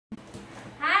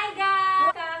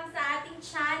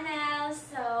channel.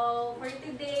 So, for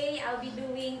today, I'll be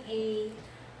doing a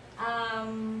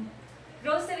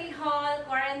grocery haul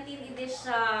quarantine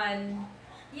edition.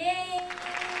 Yay!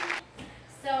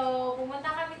 So,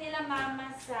 pumunta kami nila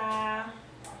mama sa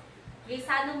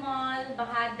Gaisano Mall,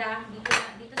 Bahada,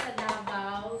 dito sa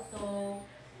Davao. So,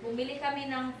 bumili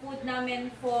kami ng food namin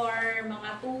for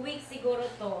mga 2 weeks siguro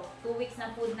to. 2 weeks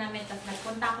na food namin. Tapos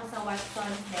nagpunta ako sa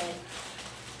Watson's Head.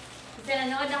 Kasi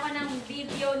nanood ako ng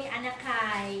video ni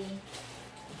Anakay.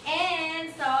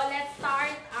 And so, let's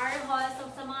start our haul. So,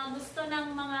 sa mga gusto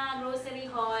ng mga grocery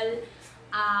haul,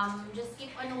 just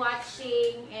keep on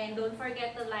watching and don't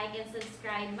forget to like and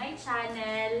subscribe my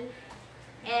channel.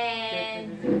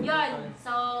 And yun.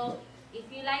 So, if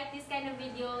you like this kind of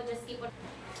video, just keep on.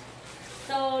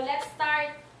 So, let's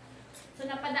start. So,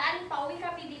 pauwi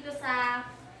kami dito sa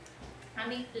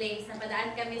aming place.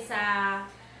 Napadaan kami sa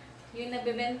yung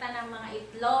nagbebenta ng mga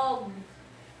itlog.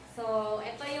 So,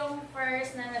 ito yung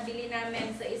first na nabili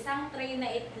namin. So, isang tray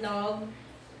na itlog.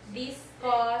 This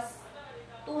cost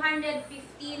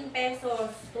 215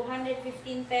 pesos. 215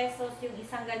 pesos yung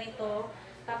isang ganito.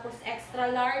 Tapos, extra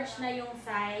large na yung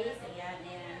size. Ayan,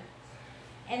 ayan.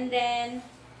 And then,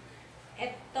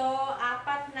 ito,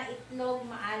 4 na itlog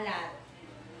maalat.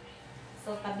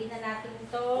 So, tabi na natin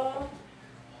ito.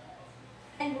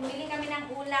 And bumili kami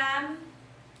ng ulam.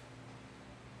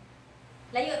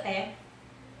 Layo, te.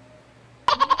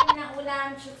 Bumili kami ng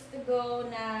ulam, chooks to go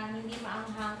na hindi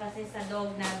maanghang kasi sa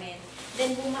dog namin.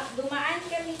 Then, dumaan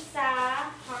kami sa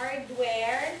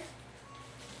hardware.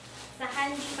 Sa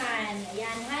handyman.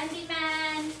 Ayan,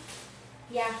 handyman.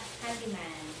 Yeah,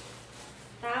 handyman.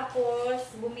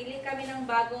 Tapos, bumili kami ng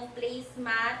bagong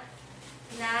placemat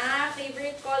na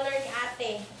favorite color ni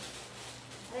ate.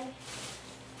 Ay.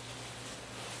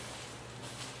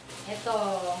 Ito.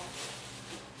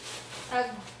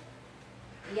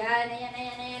 Ayan, ayan,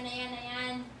 ayan, ayan, ayan,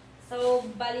 ayan. So,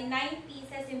 bali 9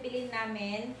 pieces yung bilhin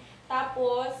namin.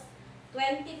 Tapos,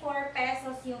 24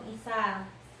 pesos yung isa.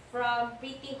 From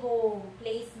Pretty Home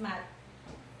Placemat.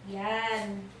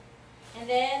 Yan. And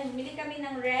then, bumili kami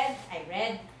ng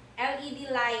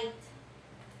LED light.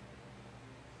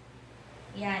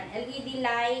 Yan, LED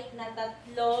light na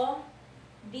 3.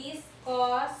 This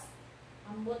cost,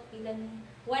 ambot pila ni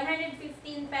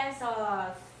 115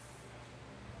 pesos.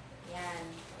 Yan.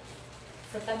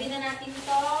 So, tabi na natin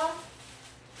to.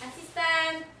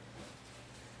 Assistant.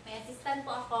 May assistant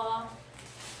po ako.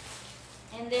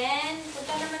 And then,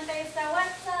 punta naman tayo sa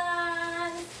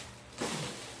Watson's.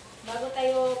 Bago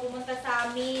tayo pumunta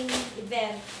sa aming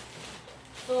event.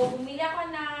 So, bumili ako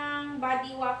ng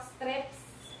body wax strips.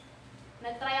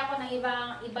 Nag-try ako ng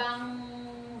ibang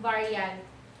variant.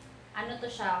 Ano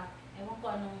to siya? Ewan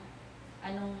ko ano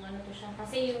to siya.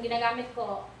 Kasi yung ginagamit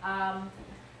ko, ano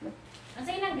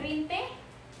sa'yo na green tea?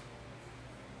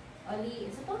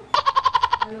 Isa to?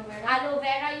 Aloe vera? Aloe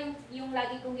vera yung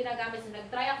lagi kong ginagamit. So,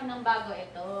 nag-try ako ng bago.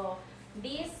 Ito.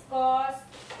 This cost,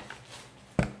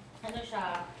 ano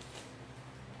siya?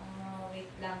 Wait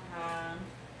lang ha.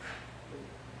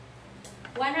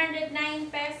 109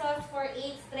 pesos for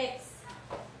 8 strips.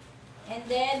 And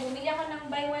then, bumili ako ng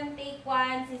buy one take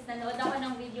one since nanood ako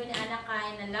ng video ni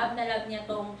Anakay na love niya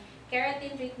tong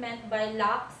keratin treatment by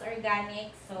Lux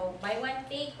Organics. So, buy one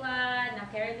take one na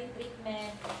keratin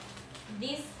treatment.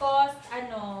 This cost,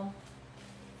 229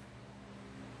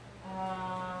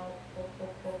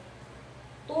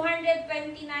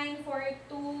 for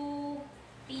 2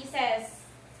 pieces.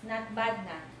 Not bad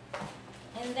na.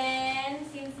 And then,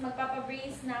 since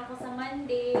magpapabreeze na ako sa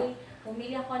Monday,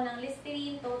 bumili ako ng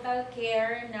Listerine Total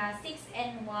Care na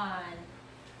 6-in-1.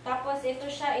 Tapos, ito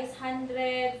siya is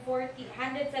 174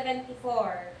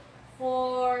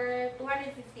 for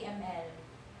 250 ml.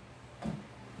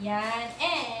 Yan.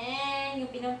 And, yung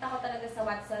pinunta ko talaga sa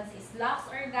Watson's is Lux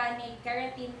Organic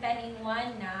Keratin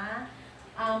 10-in-1 na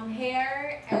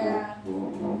hair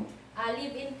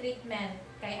leave-in treatment.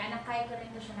 Kay Anakay ko rin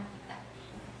ko siya nakita.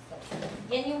 So,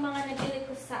 yan yung mga nabili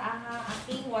ko sa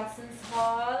aking Watson's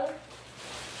haul.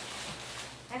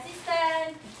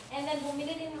 Assistant! And then,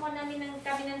 bumili din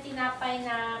kami ng tinapay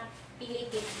na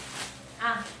pilipit.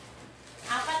 4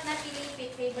 na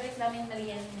pilipit. Favorite namin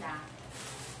merienda.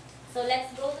 So, let's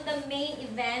go to the main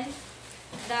event.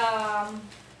 The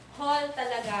haul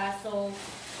talaga. So,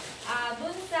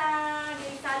 dun sa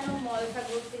Gaisano Mall, sa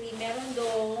grocery, meron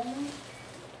dong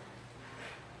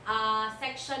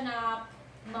section na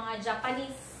mga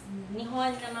Japanese,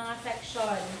 Nihon na mga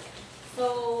section.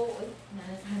 So,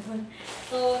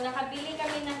 nakabili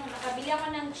ako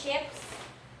ng chips.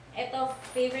 Ito,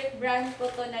 favorite brand ko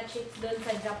to na chips doon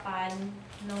sa Japan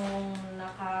nung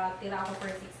nakatira ako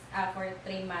for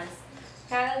 3 months.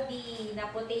 Calbee na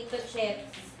potato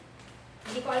chips.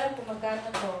 Hindi ko alam kung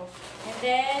magkano to. And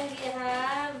then, we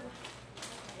have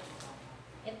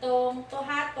itong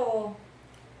tohato.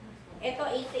 Ito,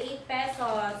 88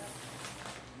 pesos.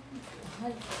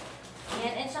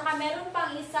 Ayan. And saka meron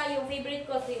pang isa, yung favorite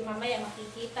ko, so mamaya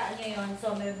makikita nyo yun.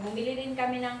 So, bumili rin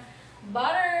kami ng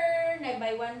butter, na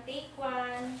buy one, take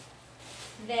one.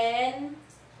 Then,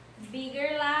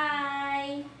 Bigger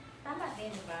Lie. Tama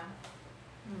din, diba?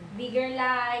 Bigger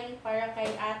Lie, para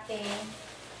kay ate.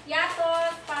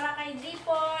 Yatos, para kay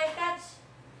Jipoy. Catch!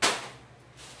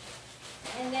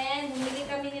 And then, bumili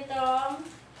kami nitong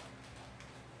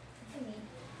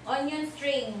onion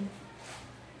string.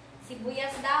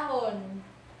 Sibuyas dahon.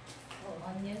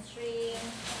 Onion string.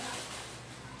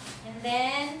 And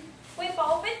then, uy,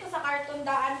 pa-open ko sa karton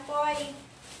daan, poy.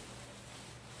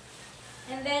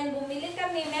 And then, bumili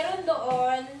kami. Meron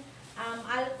doon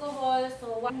alcohol.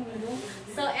 So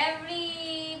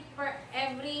every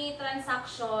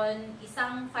transaction,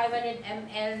 isang 500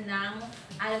 ml ng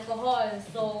alcohol.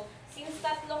 So, since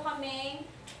tatlo kami,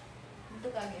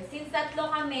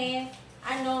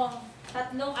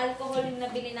 tatlong alcohol yung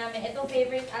nabili namin. Ito,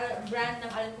 favorite brand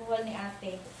ng alcohol ni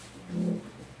ate.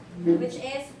 Which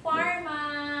is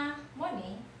Pharma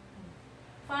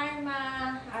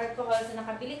alcohol. So,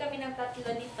 nakabili kami ng tatlo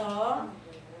nito.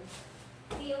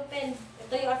 See, open.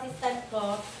 Ito yung assistant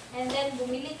ko. And then,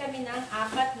 bumili kami ng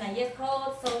 4 na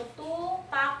Yakult. So,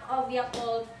 2 pack of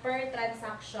Yakult per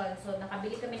transaction. So,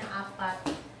 nakabili kami ng 4.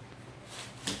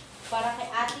 Para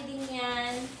kay ate din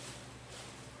yan.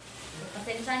 So,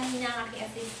 pasensyahin niya ang aking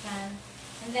assistant.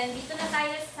 And then, dito na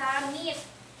tayo sa meat.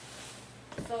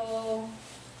 So,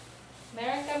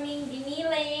 meron kaming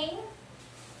giniling.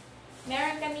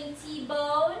 Meron kaming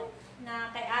T-bone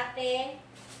na kay ate.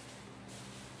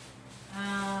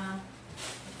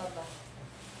 Ito ba?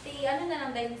 Ano na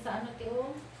lang dahil sa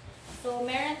tiyo? So,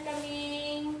 meron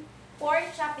kaming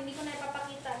pork chop. Hindi ko na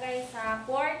ipapakita, guys, ha.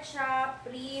 Pork chop,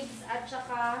 ribs, at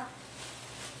saka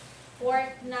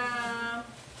pork na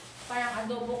parang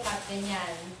adobo cut,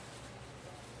 ganyan.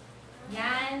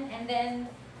 Yan. And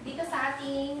then, dito sa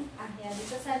ating,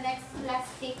 dito sa next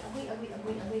plastic. Agoy,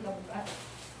 kabugat.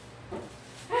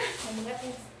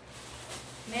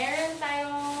 Meron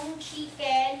tayong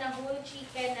chicken, na whole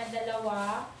chicken na 2.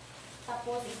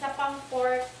 Tapos, isa pang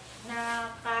pork na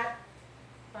cut,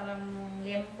 parang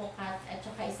lempo cut, at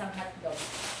saka isang hotdog.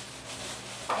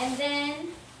 And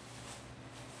then,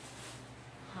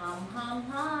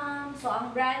 ham. So,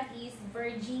 ang brand is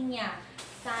Virginia.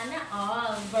 Sana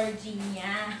all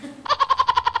Virginia.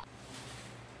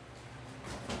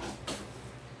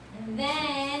 And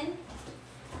then,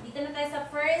 dito na tayo sa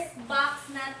first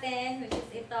box natin, which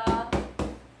is ito.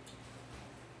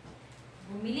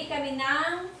 Bumili kami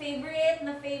ng favorite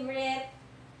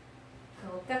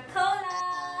Coca-Cola.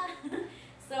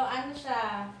 So, ano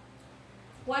siya?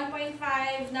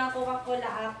 1.5 na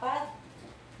Coca-Cola 4.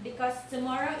 Because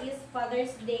tomorrow is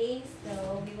Father's Day.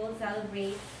 So, we will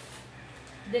celebrate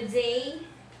the day.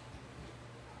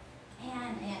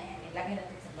 Ayan. Ilagay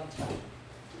natin sa baba.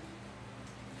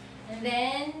 And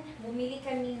then, bumili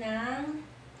kami ng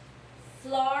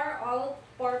flour,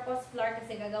 all-purpose flour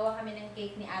kasi gagawa kami ng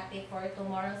cake ni ate for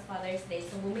tomorrow's Father's Day.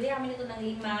 So, bumili kami nito ng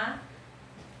 5.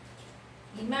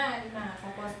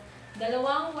 Tapos,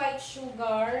 2 white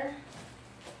sugar,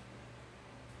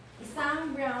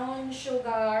 1 brown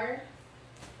sugar,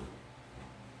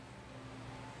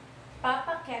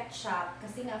 Papa ketchup,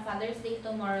 kasi nga Father's Day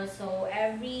tomorrow. So,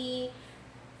 every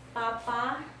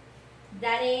Papa,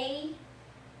 Daddy,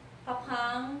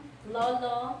 Papang,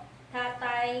 Lolo,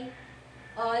 Tatay,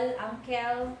 all,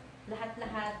 Uncle,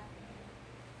 lahat-lahat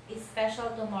is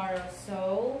special tomorrow.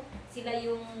 So, sila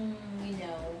yung,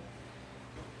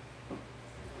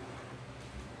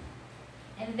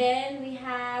 And then, we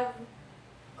have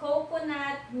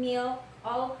coconut milk,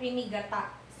 all creamy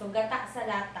gata. So, gata sa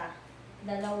lata.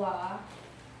 2.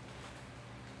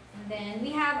 And then,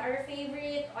 we have our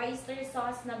favorite oyster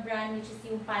sauce na brand, which is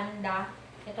yung Panda.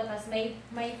 Ito, tas may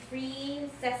free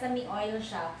sesame oil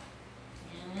siya.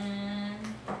 Ayan.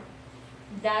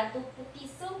 Dato puti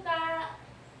suka.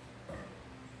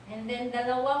 And then, 2,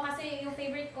 kasi yung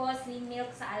favorite ko, slim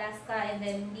milk sa Alaska. And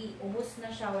then, ubos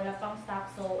na siya. Wala pang stock.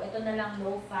 So, ito na lang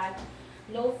low fat.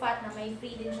 Low fat na may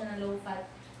free din siya na low fat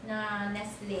na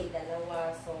Nestle. 2.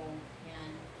 So,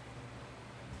 yan.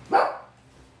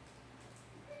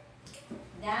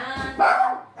 Yan.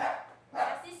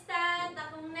 Assistant,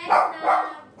 akong next na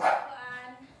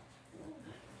bukuan.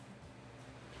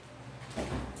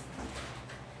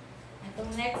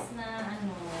 Itong next na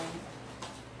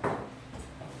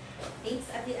thanks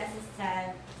ati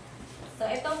assistant. So,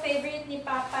 itong favorite ni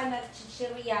Papa na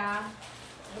chichirya,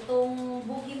 itong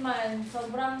Boogeyman,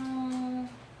 sobrang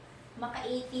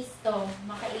maka-80s to.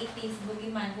 Maka-80s,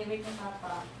 Boogeyman, favorite ni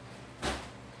Papa.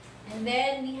 And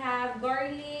then, we have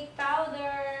garlic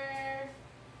powder.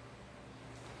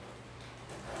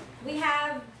 We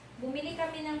have, bumili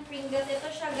kami ng Pringles. Ito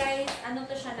siya guys, ano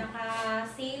to siya,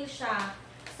 naka-sale siya.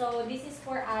 So, this is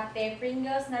for ate.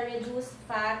 Pringles na reduced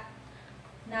fat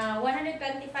na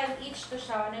 125 each to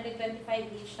siya, 125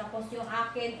 each. Tapos yung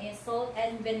akin is salt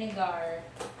and vinegar.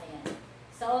 Ayan.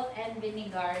 Salt and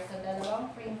vinegar. So,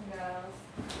 dalawang Pringles.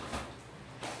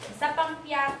 Isa pang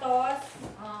piatos.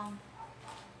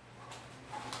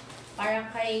 Parang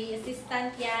kay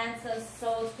assistant yan.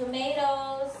 So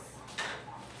tomatoes.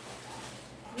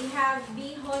 We have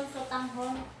bihon,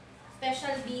 sotanghon.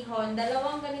 Special bihon.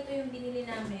 Dalawang ganito yung binili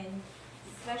namin.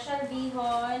 Special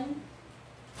bihon.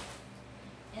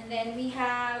 And then we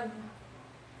have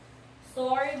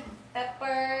sword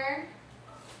pepper.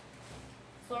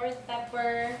 Sword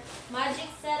pepper. Magic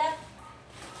syrup.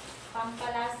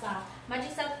 Pampalasa.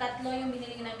 Magic syrup, tatlo yung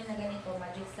binili namin na ganito.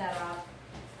 Magic syrup.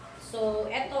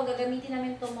 So, eto, gagamitin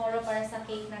namin tomorrow para sa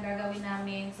cake na gagawin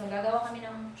namin. So, gagawa kami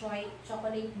ng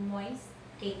chocolate moist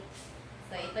cake.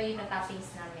 So, ito yung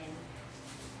toppings namin.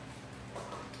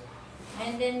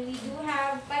 And then, we do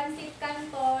have pancit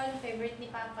canton. Favorite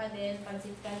ni Papa din,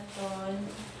 pancit canton.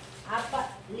 5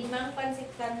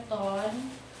 pancit canton.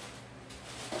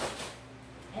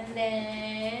 And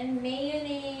then,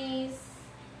 mayonnaise.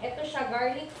 Ito siya,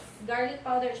 garlic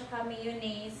powder, tsaka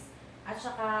mayonnaise. At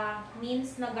saka,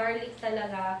 minced na garlic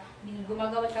talaga.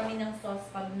 Gumagawa kami ng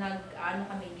sauce pag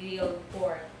kami, grilled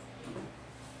pork.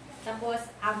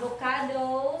 Tapos,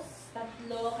 avocados.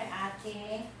 3 kay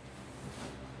ate.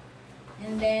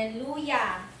 And then,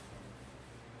 luya.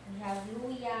 We have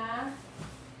luya.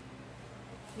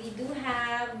 We do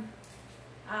have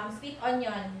sweet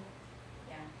onion.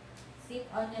 Yeah. Sweet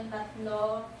onion, 3.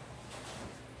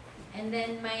 And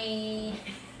then, may...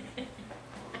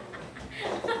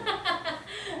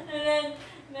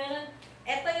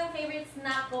 Ito yung favorite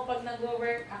snack ko pag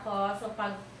nag-work ako. So,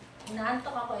 pag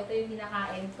naantok ako, ito yung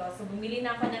kinakain ko. So, bumili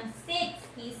na ako ng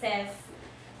 6 pieces.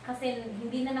 Kasi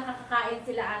hindi na nakakakain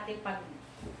sila ate pag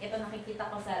ito nakikita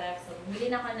ko sa ref. So,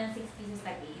 bumili na ako ng 6 pieces.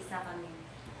 Tag-iisa kami.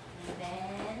 And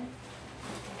then,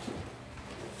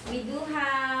 we do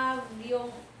have yung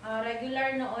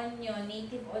regular na onion.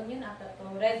 Native onion ata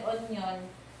to. Red onion.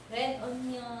 Red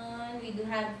onion. We do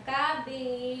have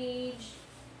cabbage.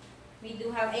 We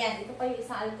do have, ayan, ito pa yung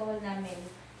isang alcohol namin.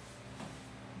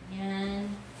 Ayan.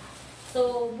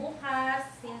 So,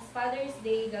 bukas, since Father's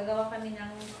Day, gagawa kami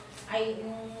ng,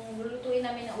 yung lulutuin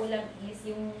namin na ulam is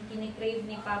yung kinikrave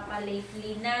ni Papa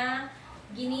lately na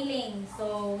giniling.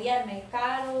 So, yan, may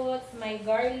carrots, may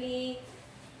garlic.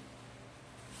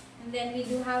 And then, we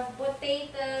do have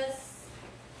potatoes.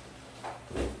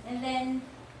 And then,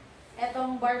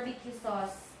 etong barbecue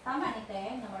sauce. Tama ito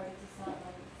na barbecue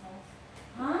sauce.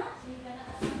 Ha?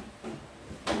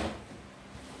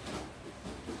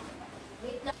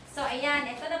 Wait lang. So, ayan.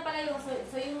 Ito na pala yung,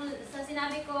 so yung, sa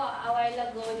sinabi ko a while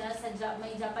ago na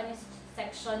may Japanese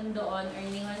section doon, or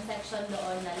Nihon section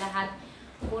doon na lahat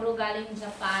puro galing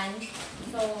Japan.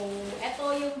 So, ito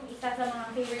yung isa sa mga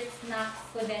favorite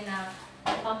snacks ko din na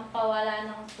pampawala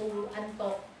ng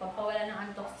antok. Pampawala ng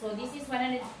antok. So, this is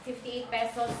 158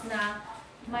 pesos na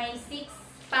may 6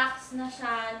 packs na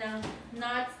siya ng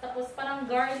nuts. Tapos parang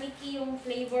garlicky yung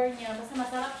flavor niya. Basta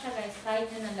masarap siya guys. Try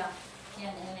nyo na lang.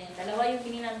 Yan, yan. Dalawa yung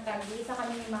bininantag. Isa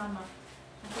kami ni Mama.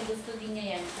 Kasi gusto din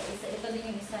niya yan. So, ito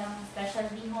din yung isa ng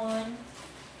special bihon.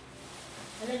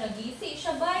 Wala, nag-easy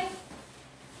siya, bye!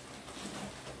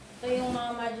 Ito yung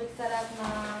mga magic sarap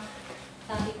na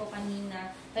sabi ko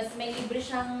kanina. Tapos may libre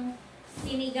siyang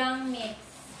sinigang mix.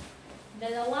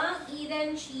 Dalawang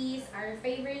Eden cheese, our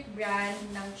favorite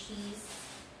brand ng cheese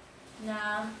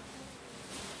na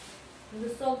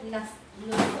lusog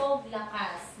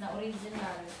lakas na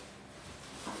original.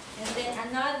 And then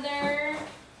another,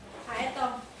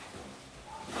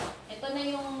 ito na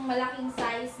yung malaking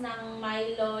size ng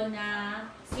Milo na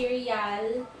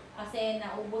cereal kasi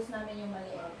naubos namin yung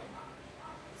maliit.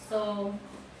 So,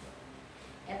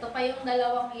 ito pa yung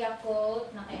dalawang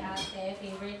Yakult na kay ate,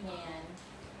 favorite niya yan.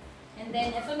 And then,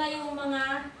 ito na yung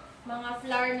mga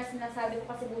flour na sinasabi ko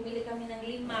kasi bumili kami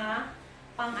ng 5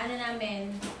 pang ano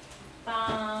namin,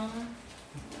 pang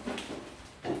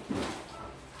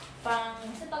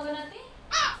sa tawag natin?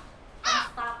 Pang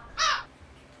stock.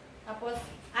 Tapos,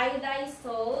 iodized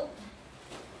salt.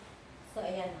 So,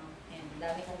 ayan o. Ayan,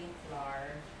 dami kaming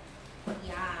flour.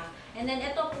 Yeah. And then,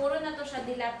 ito, puro na to siya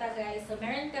dilata, guys. So,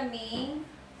 meron kaming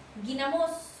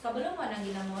ginamos. Kabalo mo ng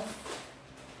ginamos.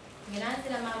 Ganahan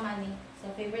sila mama ni. So,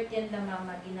 favorite yan na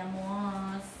mama,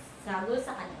 ginamos. Sago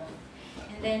sa kanon.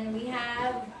 And then, we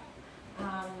have,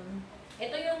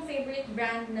 ito yung favorite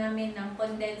brand namin ng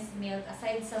condensed milk.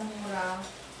 Aside sa mura,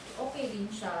 okay din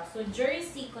siya. So,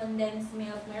 Jersey condensed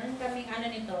milk. Meron kaming, ano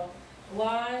nito?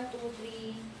 1, 2,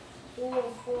 3, 2,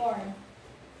 4,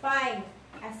 5.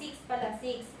 6 pala,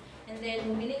 6. And then,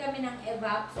 bumili kami ng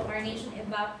Evap. So, Carnation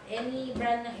Evap. Any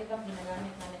brand ng Evap,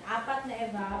 ginagamit namin. 4 na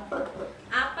Evap.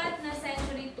 4 na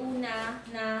Century Tuna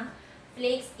na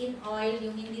flakes in oil.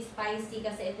 Yung hindi spicy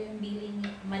kasi ito yung bili ni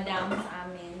Madam sa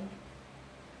amin.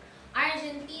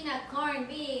 Argentina corn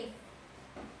beef.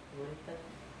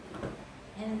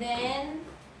 And then,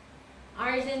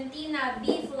 Argentina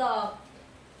beef loaf.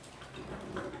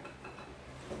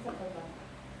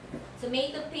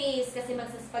 Tomato paste kasi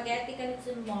magsa-spaghetti kami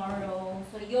tomorrow.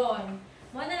 So, yun.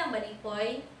 Mo na lang ba,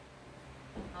 Nipoy?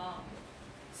 Oh.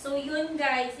 So, yun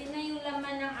guys. Yun na yung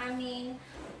laman ng aming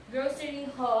grocery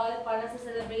haul para sa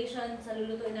celebration. Sa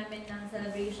lulutuin namin ng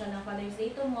celebration ng Father's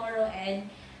Day tomorrow. And,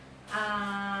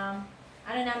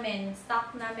 ano namin,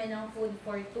 stock namin ng food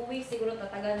for 2 weeks. Siguro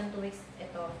tatagal ng 2 weeks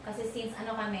ito. Kasi since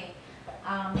ano kami,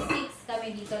 6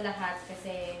 kami dito lahat.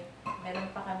 Kasi meron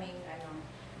pa kaming,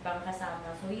 ibang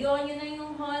kasama. So, yun na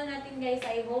yung haul natin, guys.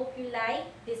 I hope you like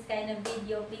this kind of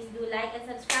video. Please do like and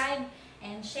subscribe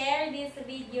and share this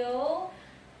video.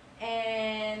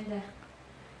 And,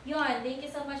 yun. Thank you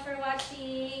so much for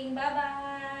watching.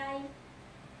 Bye-bye!